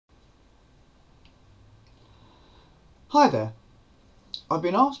Hi there, I've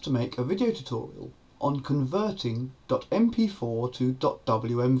been asked to make a video tutorial on converting .mp4 to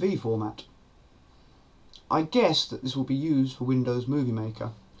 .wmv format. I guess that this will be used for Windows Movie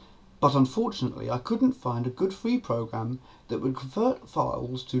Maker, but unfortunately I couldn't find a good free program that would convert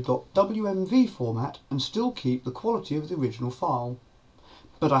files to .wmv format and still keep the quality of the original file.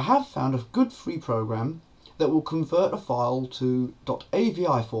 But I have found a good free program that will convert a file to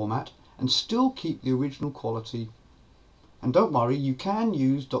 .avi format and still keep the original quality. And don't worry, you can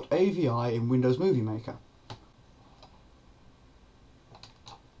use .avi in Windows Movie Maker.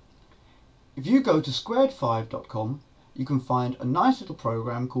 If you go to squared5.com, you can find a nice little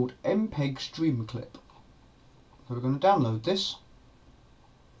program called MPEG Streamclip. So we're going to download this,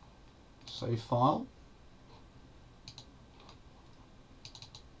 save file,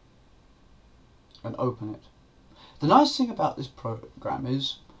 and open it. The nice thing about this program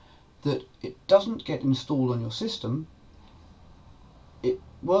is that it doesn't get installed on your system. It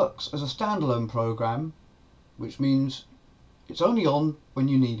works as a standalone program, which means it's only on when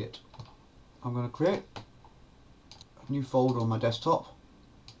you need it. I'm going to create a new folder on my desktop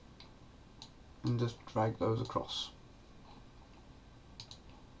and just drag those across.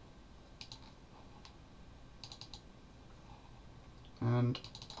 And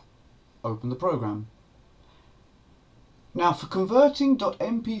open the program. Now, for converting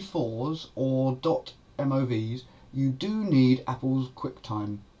 .mp4s or .movs, you do need Apple's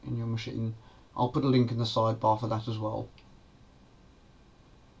Quicktime in your machine. I'll put a link in the sidebar for that as well.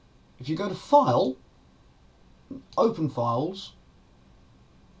 If you go to File, Open Files,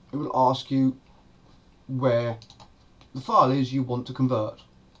 it will ask you where the file is you want to convert.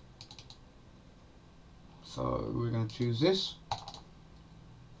 So we're going to choose this.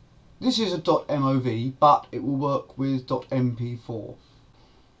 This is a .mov, but it will work with .mp4.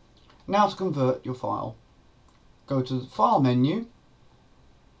 Now to convert your file, go to the File menu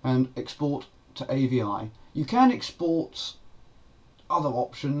and Export to AVI. You can export other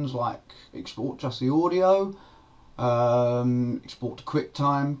options like export just the audio, export to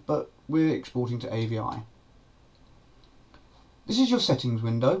QuickTime, but we're exporting to AVI. This is your settings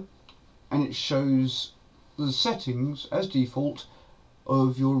window, and it shows the settings as default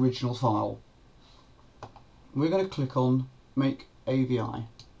of your original file. We're going to click on Make AVI.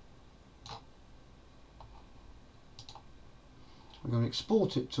 We're going to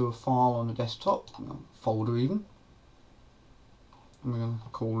export it to a file on the desktop, a folder even. And we're going to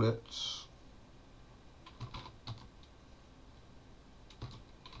call it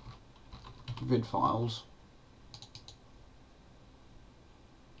vid files.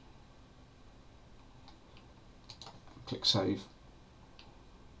 Click Save.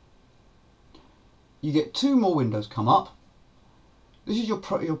 You get two more windows come up. This is your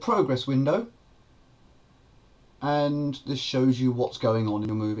progress window, and this shows you what's going on in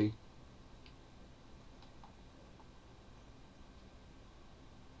your movie.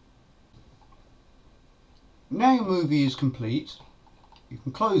 Now your movie is complete, you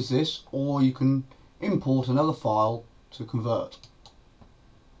can close this or you can import another file to convert.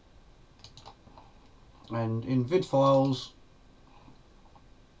 And in vid files,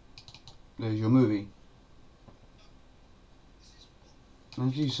 there's your movie.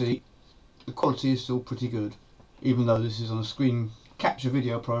 And as you see, the quality is still pretty good, even though this is on a screen capture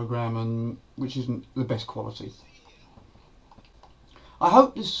video program, and which isn't the best quality. I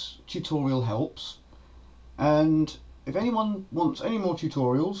hope this tutorial helps, and if anyone wants any more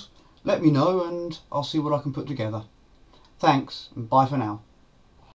tutorials, let me know and I'll see what I can put together. Thanks, and bye for now.